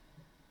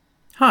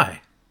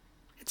Hi,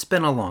 it's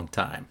been a long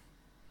time.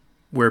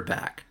 We're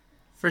back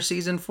for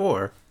season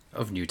 4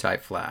 of New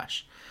Type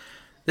Flash.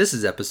 This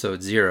is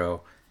episode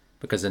 0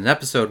 because in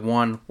episode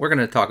 1 we're going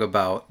to talk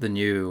about the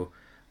new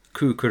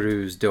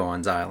Kukuru's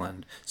Doan's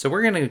Island. So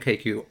we're going to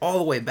take you all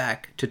the way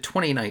back to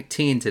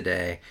 2019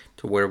 today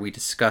to where we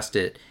discussed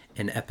it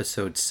in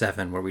episode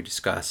 7 where we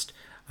discussed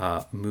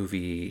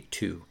movie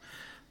 2.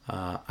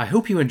 I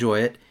hope you enjoy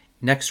it.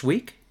 Next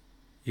week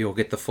you'll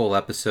get the full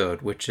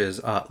episode, which is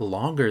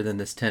longer than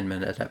this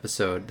 10-minute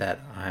episode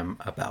that I'm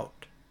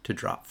about to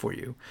drop for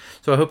you.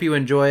 So I hope you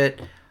enjoy it,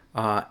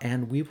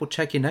 and we will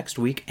check you next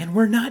week, and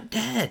we're not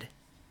dead.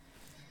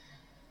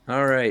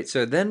 All right,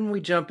 so then we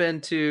jump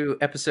into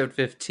episode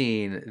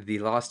 15, the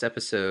lost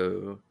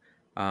episode,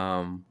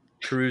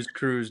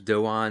 Cruise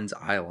Doan's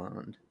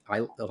Island.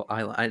 I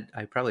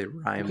probably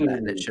rhymed that,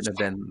 and it shouldn't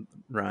have been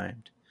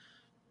rhymed.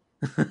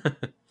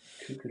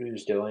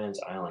 Kukuru's Doan's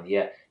Island.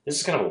 Yeah, this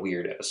is kind of a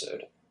weird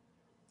episode.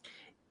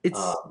 It's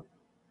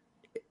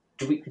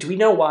Do we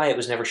know why it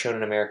was never shown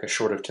in America,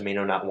 short of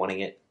Tomino not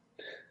wanting it?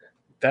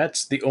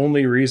 That's the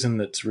only reason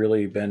that's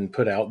really been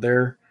put out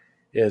there,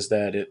 is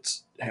that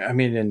it's.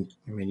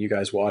 You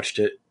guys watched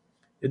it.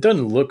 It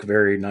doesn't look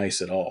very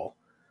nice at all.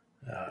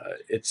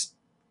 It's.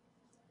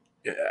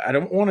 I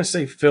don't want to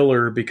say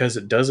filler because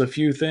it does a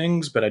few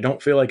things, but I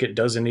don't feel like it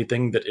does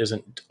anything that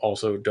isn't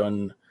also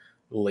done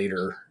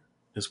later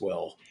as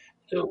well.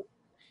 So,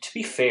 to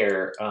be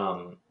fair,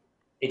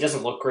 it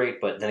doesn't look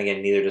great, but then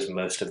again, neither does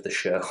most of the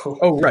show.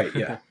 Oh, right,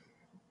 yeah.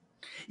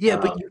 Yeah,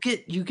 but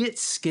you get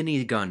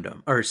Skinny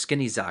Gundam or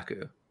Skinny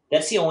Zaku.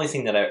 That's the only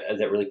thing that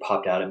really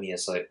popped out at me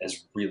as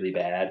really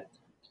bad,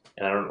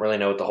 and I don't really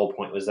know what the whole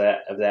point was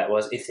of that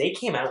was. If they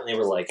came out and they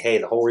were like, "Hey,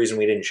 the whole reason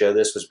we didn't show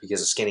this was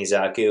because of Skinny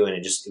Zaku," and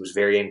it was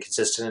very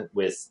inconsistent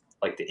with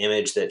like the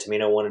image that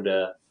Tomino wanted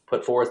to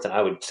put forth, then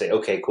I would say,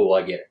 "Okay, cool,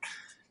 I get it."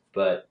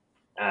 But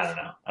I don't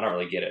know. I don't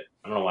really get it.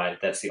 I don't know why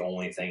that's the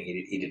only thing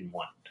he didn't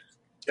want.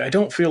 I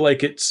don't feel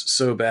like it's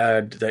so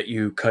bad that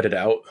you cut it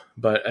out,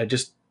 but I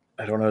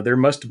don't know. There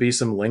must be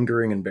some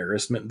lingering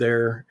embarrassment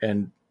there,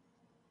 and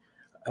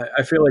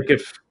I feel like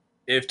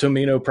if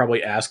Tomino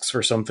probably asks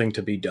for something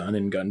to be done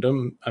in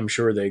Gundam, I'm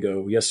sure they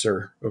go, "Yes,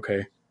 sir.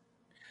 Okay."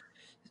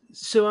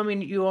 So I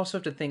mean, you also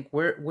have to think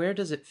where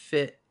does it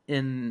fit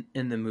in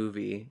the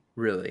movie?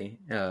 Really,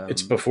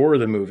 It's before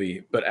the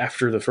movie, but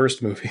after the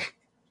first movie.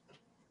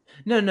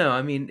 No.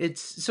 I mean, it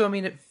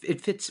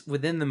fits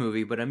within the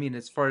movie, but I mean,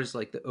 as far as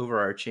like the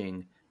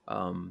overarching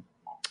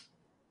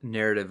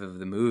narrative of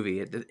the movie,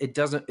 it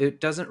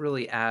doesn't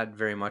really add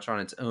very much on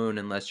its own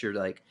unless you're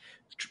like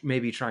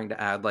maybe trying to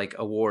add like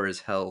a war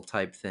is hell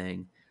type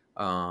thing.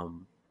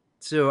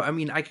 So I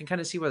mean, I can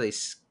kind of see why they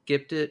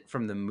skipped it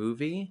from the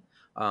movie.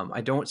 I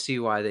don't see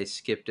why they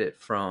skipped it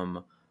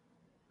from,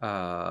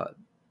 I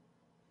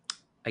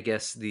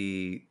guess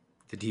the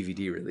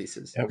DVD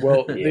releases. Yeah,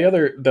 well,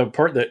 the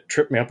part that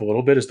tripped me up a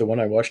little bit is the one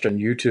I watched on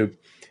YouTube.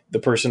 The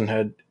person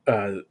had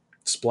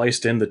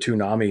spliced in the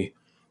Toonami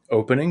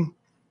opening,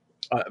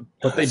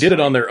 but they did it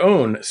on their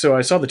own. So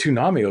I saw the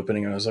Toonami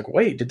opening and I was like,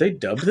 wait, did they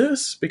dub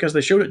this? Because they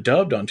showed it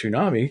dubbed on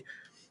Toonami.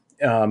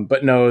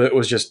 But no, it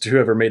was just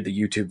whoever made the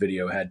YouTube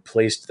video had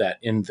placed that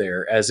in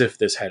there as if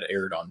this had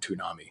aired on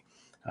Toonami.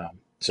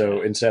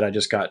 So instead, I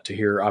just got to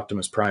hear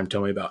Optimus Prime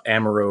tell me about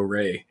Amuro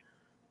Ray.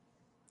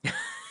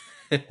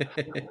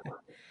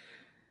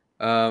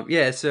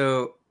 Yeah,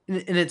 so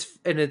and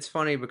it's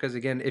funny because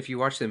again, if you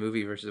watch the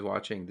movie versus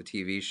watching the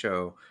TV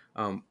show,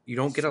 you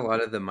don't get a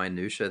lot of the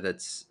minutia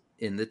that's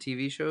in the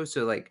TV show.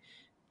 So like,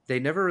 they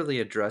never really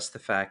address the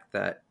fact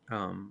that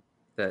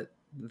that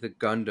the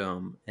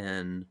Gundam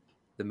in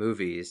the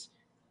movies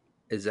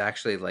is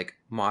actually like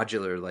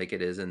modular, like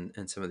it is in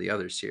some of the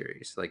other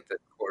series, like the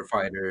core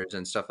fighters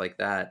and stuff like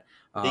that.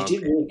 They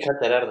did really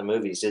cut that out of the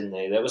movies, didn't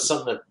they? That was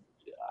something that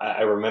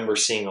I remember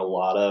seeing a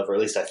lot of, or at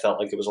least I felt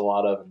like it was a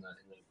lot of in the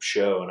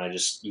show, and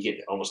you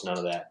get almost none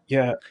of that.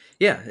 Yeah,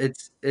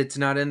 it's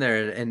not in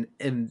there,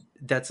 and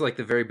that's like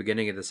the very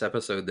beginning of this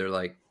episode. They're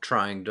like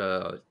trying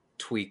to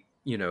tweak,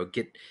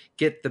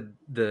 get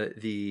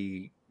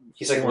the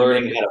He's like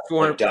learning how to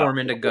form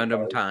into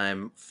Gundam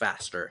time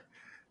faster.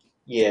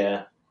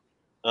 Yeah.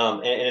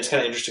 And it's kind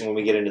of interesting when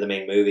we get into the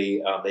main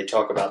movie. They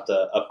talk about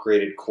the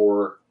upgraded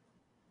core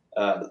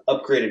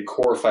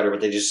fighter, but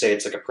they just say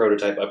it's like a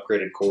prototype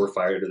upgraded core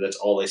fighter. That's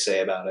all they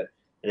say about it,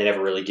 and they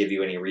never really give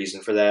you any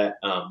reason for that.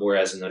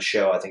 Whereas in the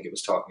show, I think it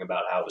was talking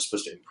about how it was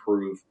supposed to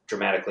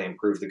dramatically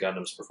improve the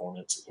Gundam's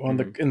performance. Well,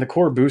 the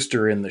core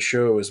booster in the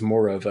show is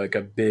more of like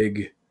a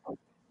big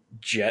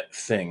jet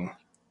thing,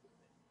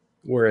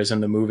 whereas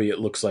in the movie it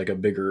looks like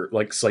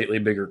slightly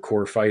bigger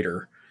core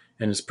fighter,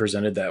 and is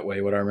presented that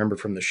way. What I remember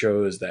from the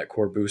show is that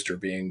core booster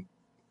being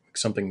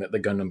something that the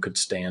Gundam could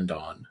stand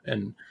on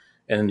and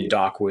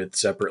dock with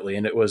separately,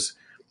 and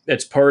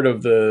it's part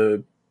of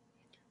the.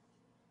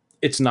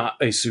 It's not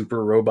a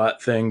super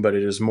robot thing, but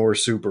it is more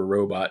super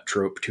robot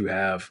trope to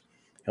have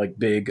like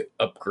big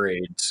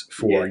upgrades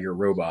for your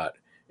robot.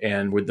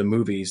 And with the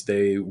movies,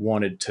 they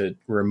wanted to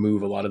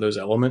remove a lot of those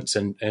elements,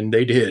 and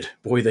they did.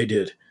 Boy, they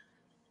did.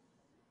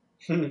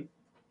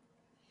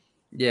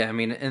 Yeah, I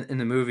mean, in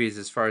the movies,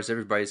 as far as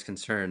everybody's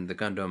concerned, the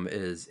Gundam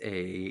is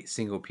a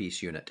single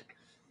piece unit.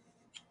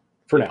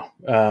 for now.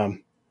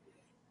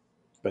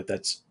 But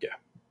that's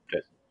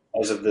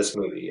As of this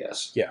movie,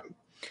 yes. yeah.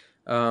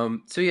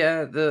 So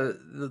yeah,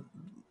 the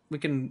we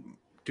can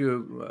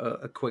do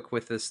a quick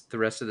with this the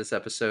rest of this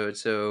episode.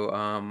 So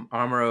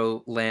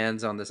Amuro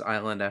lands on this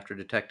island after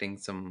detecting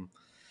some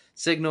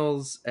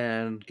signals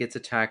and gets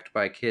attacked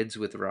by kids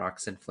with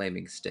rocks and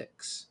flaming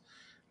sticks.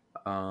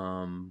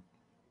 Um,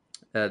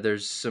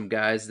 there's some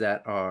guys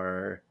that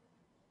are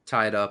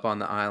tied up on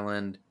the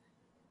island.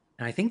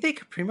 And I think they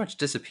could pretty much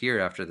disappear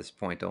after this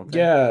point, don't they?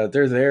 Yeah,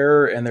 they're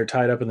there and they're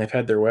tied up and they've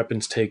had their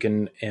weapons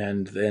taken,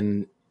 and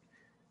then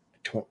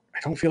I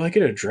don't feel like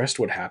it addressed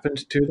what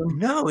happened to them.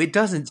 No, it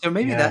doesn't. So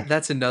maybe Yeah.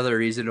 that's another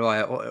reason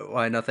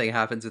why nothing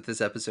happens with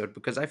this episode,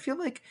 because I feel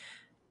like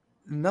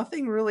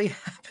nothing really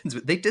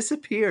happens. They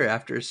disappear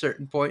after a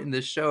certain point in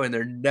this show, and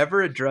they're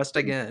never addressed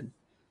again.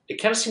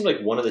 It kind of seemed like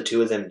one of the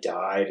two of them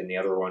died, and the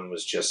other one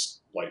was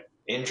just like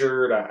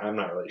injured. I'm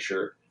not really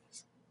sure.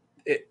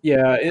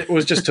 It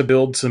was just to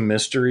build some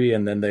mystery,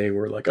 and then they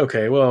were like,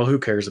 okay, well, who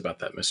cares about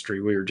that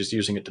mystery? We were just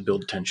using it to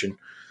build tension.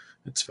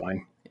 It's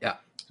fine. Yeah.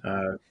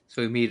 Uh,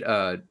 So we meet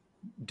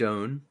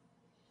Doan.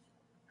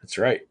 that's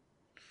right.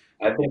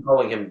 I've been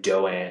calling him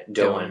Doan.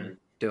 Doan.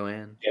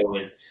 I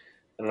don't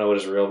know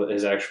what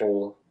his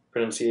actual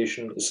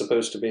pronunciation is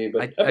supposed to be,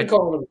 but I- I've been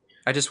calling him.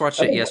 I just watched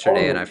I've it been yesterday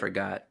calling and I him-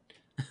 forgot.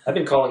 I've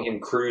been calling him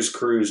Cruz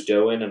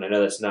Doan, and I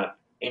know that's not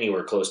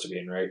anywhere close to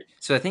being right.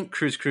 So I think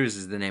Cruz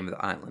is the name of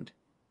the island.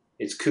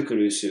 It's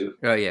Kukurusu.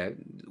 Oh yeah,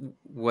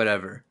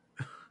 whatever.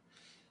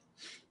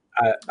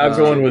 I'm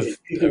going It's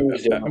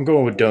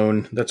Kukurusu. with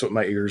Doan. That's what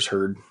my ears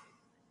heard.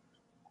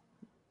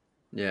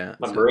 Yeah.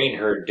 My brain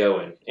heard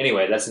Doan.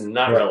 Anyway, that's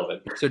not Yeah.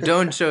 relevant. So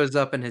Doan shows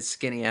up in his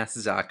skinny ass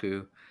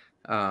Zaku.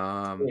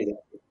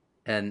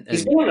 And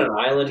He's been on an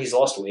island. He's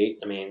lost weight.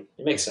 I mean,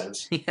 it makes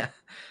sense. yeah,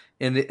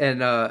 and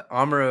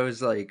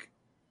Amuro's like,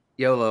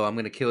 "YOLO, I'm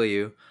gonna kill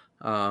you,"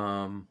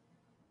 and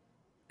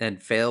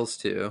fails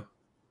to.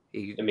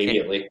 He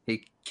Immediately.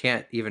 he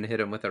can't even hit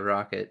him with a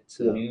rocket.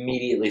 He So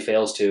immediately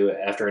fails to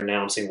after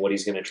announcing what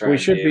he's going to try. We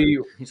and should do. be.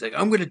 he's like,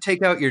 "I'm gonna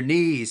take out your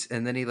knees,"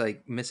 and then he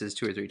like misses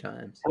 2 or 3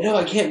 times. I know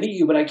I can't beat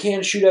you, but I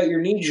can shoot out your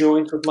knee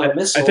joints with my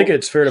missile. I think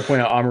it's fair to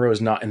point out Amuro is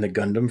not in the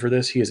Gundam for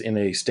this. He is in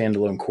a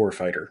standalone core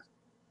fighter.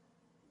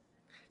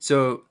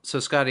 So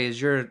Scotty,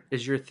 is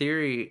your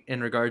theory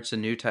in regards to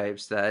new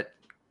types that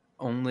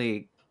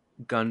only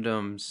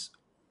Gundams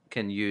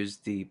can use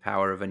the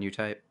power of a new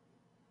type?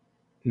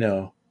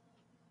 No.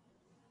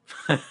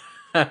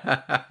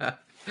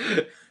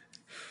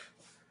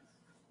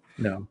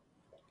 No.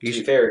 To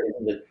be fair,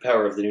 isn't the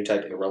power of the new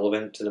type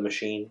irrelevant to the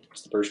machine?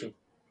 It's the person.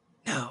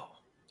 No.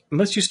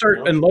 Unless you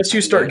start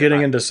No.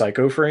 getting into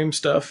Psycho Frame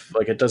stuff,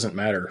 like it doesn't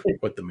matter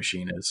what the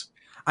machine is.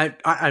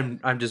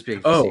 I'm just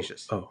being Oh,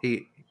 facetious. oh.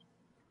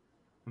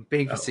 I'm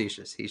being Oh.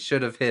 facetious. He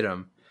should have hit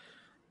him,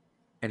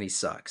 and he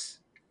sucks.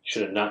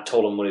 Should have not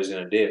told him what he was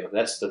going to do.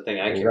 That's the thing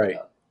I care Right.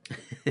 about.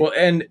 Well,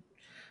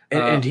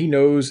 and he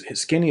knows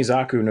Skinny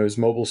Zaku knows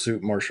mobile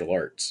suit martial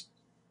arts.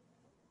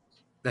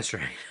 That's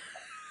right.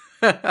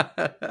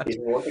 He's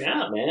been working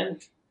out, man.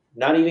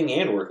 Not eating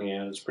and working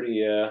out. It's pretty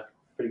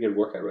good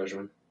workout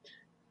regimen.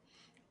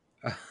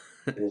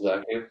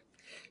 Zaku.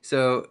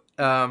 So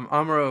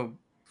Amuro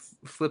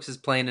flips his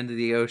plane into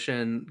the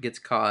ocean, gets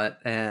caught,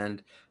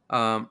 and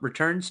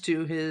returns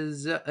to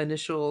his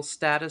initial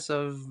status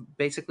of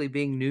basically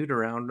being nude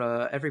around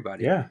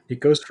everybody. Yeah, he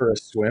goes for a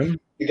swim.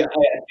 I feel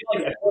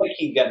like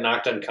he got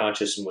knocked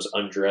unconscious and was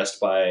undressed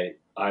by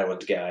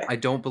Island Guy. I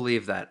don't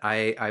believe that.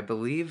 I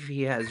believe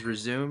he has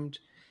resumed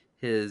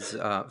his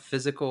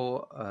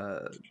physical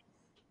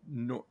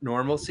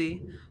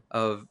normalcy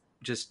of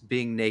just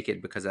being naked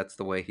because that's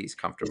the way he's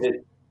comfortable.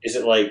 Is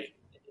it like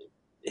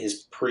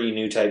his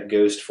pre-new type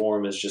ghost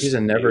form is just... He's a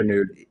never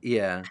nude.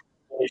 Yeah.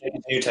 His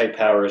new type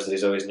power is that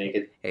he's always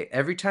naked. Hey,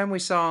 every time we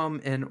saw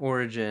him in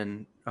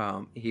Origin,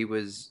 he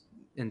was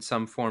in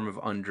some form of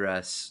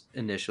undress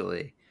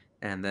initially,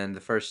 and then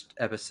the first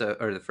episode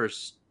or the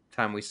first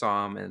time we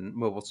saw him in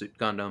Mobile Suit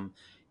Gundam,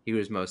 he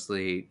was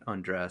mostly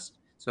undressed.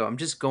 So I'm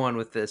just going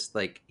with this.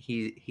 Like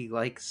he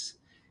likes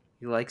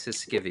his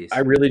skivvies. I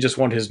really just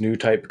want his new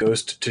type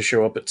ghost to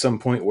show up at some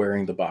point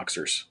wearing the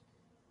boxers.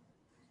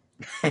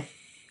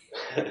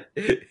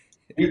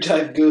 New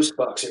type ghost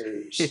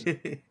boxers.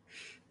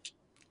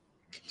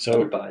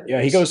 So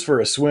yeah, he goes for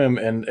a swim,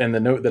 and the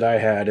note that I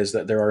had is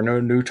that there are no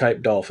new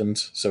type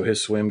dolphins, so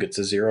his swim gets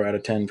a 0 out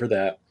of 10 for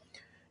that.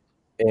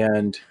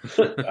 And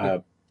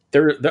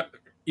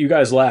you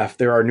guys laugh.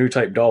 There are new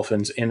type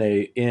dolphins in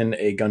a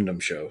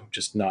Gundam show,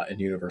 just not in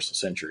Universal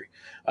Century.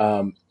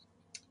 Well,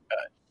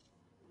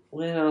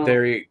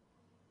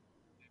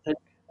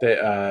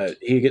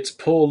 he gets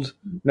pulled.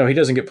 No, he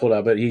doesn't get pulled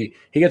out, but he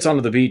gets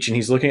onto the beach and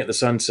he's looking at the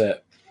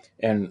sunset.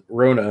 And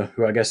Rona,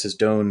 who I guess is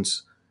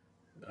Doan's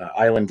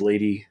island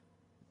lady,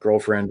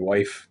 girlfriend,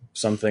 wife,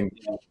 something.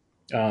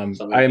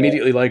 I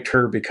immediately liked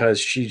her because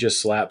she just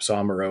slaps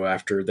Amuro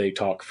after they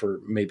talk for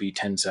maybe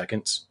 10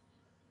 seconds.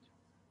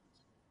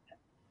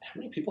 how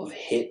many people have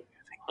hit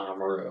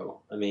Amuro?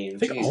 I mean, I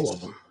think Jesus. all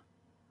of them.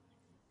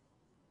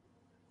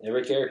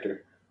 Every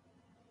character.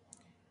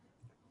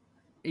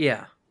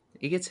 Yeah,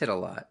 he gets hit a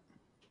lot.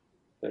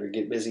 Better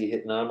get busy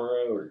hitting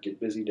Amuro or get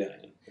busy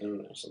dying. I don't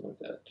know, something like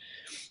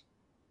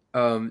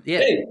that. Yeah.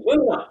 Hey,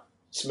 moving on.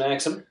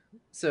 Smacks him.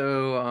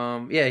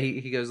 So yeah,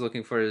 he goes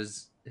looking for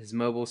his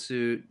mobile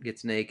suit,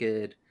 gets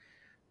naked.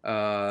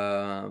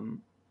 Well,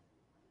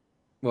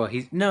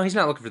 he's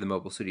not looking for the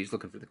mobile suit. He's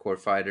looking for the core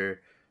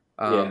fighter.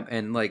 Yeah.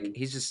 And like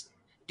he's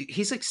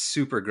like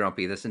super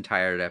grumpy this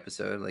entire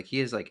episode. Like he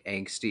is like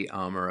angsty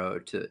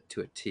Amuro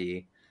to a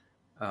T.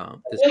 I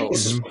This feel like whole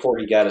this is before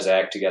he got his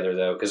act together,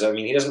 though, because I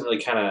mean, he doesn't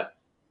really kind of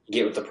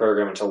get with the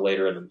program until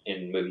later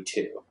in movie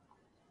 2.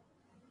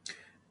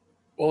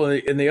 Well,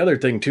 and the other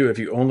thing too, if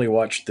you only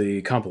watch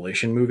the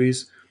compilation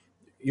movies,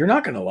 you're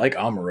not going to like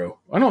Amuro.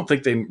 I don't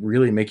think they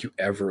really make you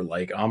ever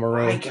like I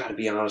Amuro. gotta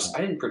be honest,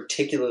 I didn't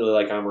particularly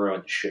like Amuro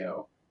in the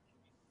show.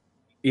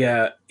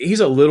 Yeah, he's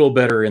a little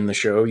better in the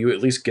show. You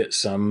at least get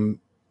some,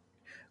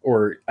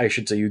 or I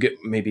should say, you get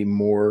maybe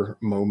more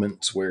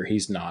moments where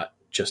he's not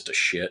just a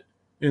shit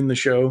in the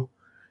show.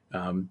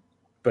 Um,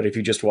 but if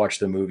you just watch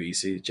the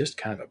movies, he's just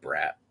kind of a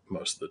brat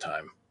most of the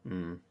time.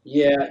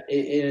 Yeah, and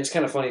it's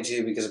kind of funny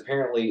too because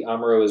apparently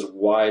Amuro is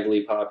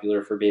widely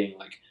popular for being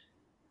like,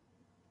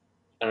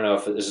 I don't know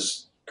if this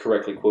is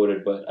correctly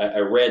quoted, but I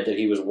read that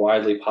he was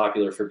widely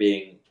popular for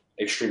being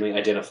extremely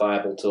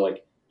identifiable to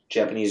like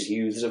Japanese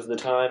youths of the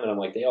time, and I'm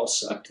like, they all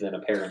sucked then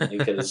apparently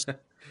because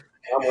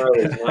Amuro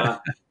is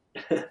not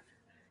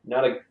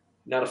not a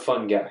not a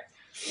fun guy.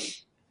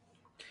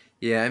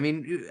 Yeah, I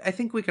mean, I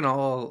think we can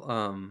all,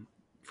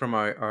 from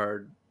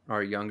our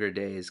younger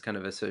days, kind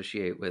of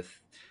associate with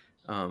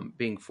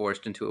being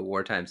forced into a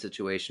wartime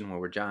situation where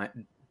we're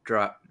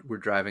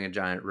driving a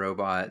giant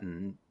robot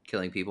and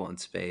killing people in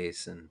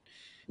space, and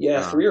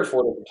Yeah, 3 or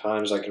 4 different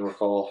times I can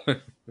recall.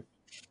 That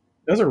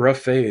was a rough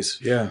phase.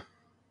 Yeah.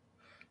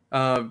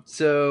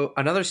 so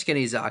another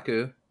skinny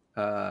Zaku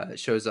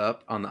shows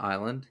up on the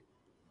island,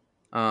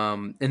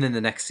 and then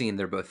the next scene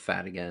they're both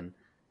fat again,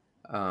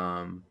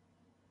 um,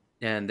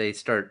 and they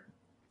start,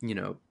 you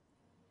know,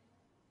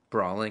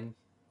 brawling.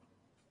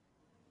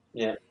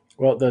 Yeah.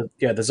 Well, the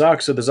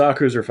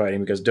Zakus are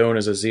fighting because Don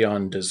is a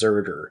Xeon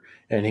deserter,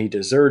 and he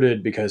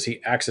deserted because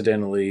he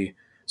accidentally.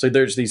 So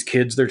there's these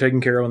kids they're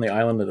taking care of on the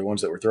island. They're the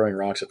ones that were throwing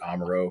rocks at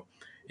Amuro,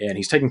 and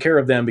he's taking care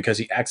of them because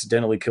he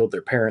accidentally killed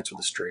their parents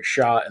with a stray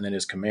shot. And then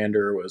his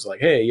commander was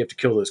like, "Hey, you have to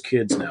kill those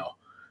kids now.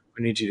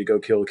 We need you to go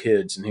kill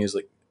kids." And he's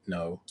like,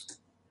 "No."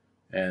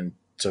 And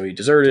so he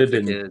deserted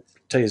and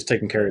he's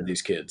taking care of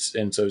these kids.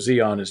 And so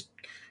Xeon is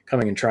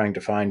coming and trying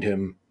to find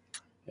him,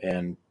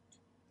 and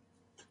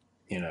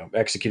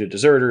execute a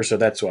deserter. So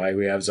that's why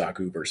we have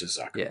Zaku versus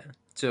Zaku. Yeah.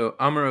 So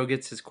Amuro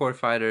gets his core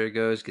fighter,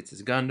 gets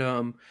his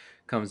Gundam,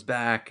 comes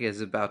back,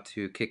 is about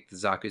to kick the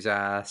Zaku's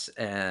ass,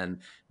 and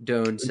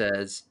Don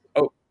says,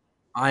 "Oh,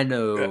 I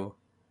know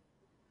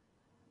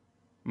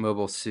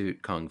mobile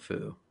suit kung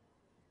fu."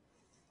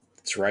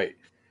 That's right.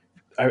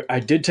 I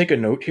did take a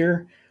note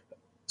here.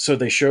 So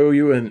they show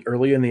you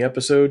early in the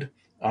episode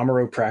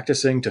Amuro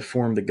practicing to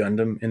form the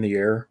Gundam in the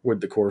air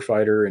with the core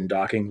fighter and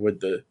docking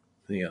with the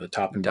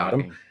top and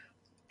bottom.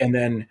 And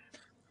then,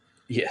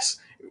 yes,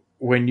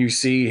 when you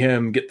see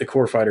him get the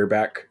core fighter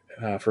back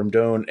from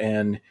Don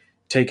and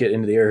take it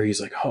into the air,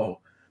 he's like, "Oh,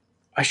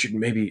 I should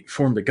maybe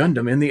form the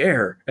Gundam in the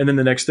air." And then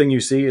the next thing you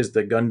see is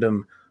the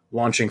Gundam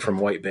launching from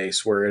White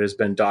Base, where it has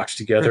been docked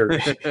together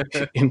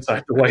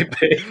inside the White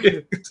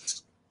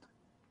Base.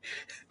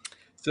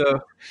 So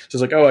it's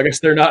like, oh, I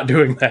guess they're not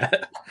doing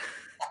that.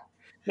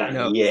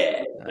 Not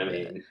yet. I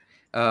mean,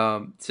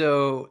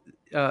 so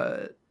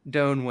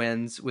Don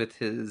wins with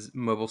his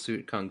mobile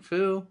suit kung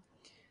fu,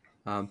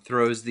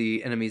 throws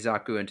the enemy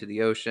Zaku into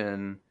the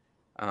ocean.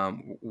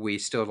 We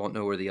still don't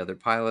know where the other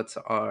pilots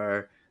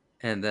are,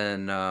 and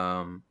then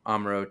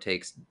Amuro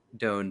takes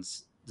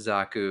Don's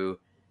Zaku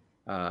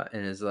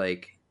and is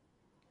like,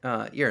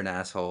 "You're an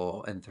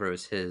asshole," and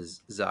throws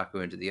his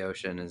Zaku into the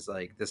ocean. Is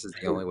like, "This is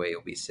the only way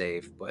you'll be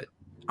safe." But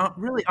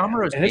really,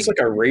 Amuro's and it's like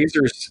a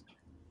razor's.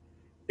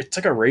 It's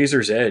like a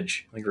razor's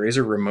edge, like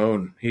Razor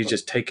Ramon. He's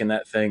just taking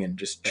that thing and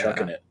just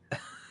chucking it.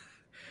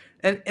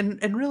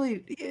 And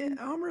really, yeah,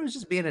 Amuro's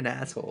just being an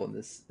asshole in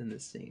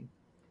this scene.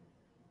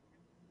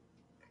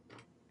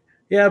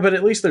 Yeah, but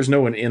at least there's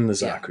no one in the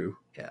Zaku.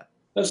 Yeah.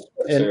 That's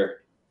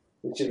fair.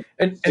 You should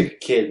stick a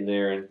kid in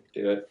there and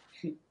do it.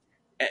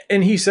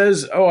 And he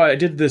says, "Oh, I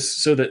did this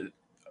so that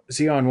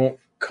Xeon won't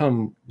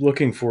come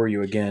looking for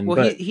you again." Well,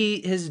 but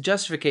his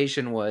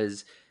justification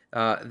was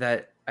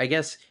that I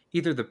guess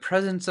either the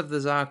presence of the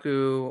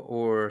Zaku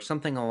or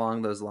something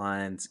along those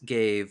lines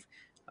gave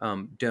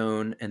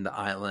Don and the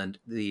island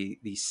the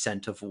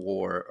scent of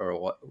war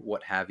or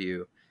what have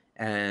you,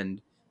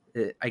 and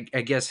I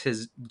guess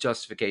his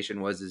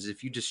justification was is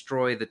if you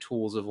destroy the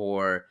tools of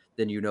war,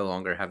 then you no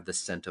longer have the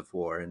scent of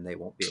war, and they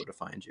won't be able to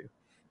find you.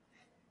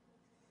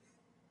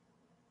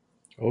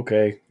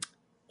 Okay.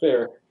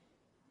 Fair.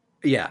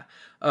 Yeah.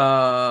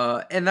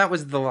 And that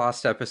was the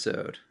last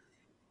episode.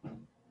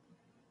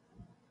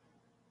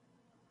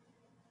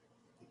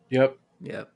 Yep. Yep.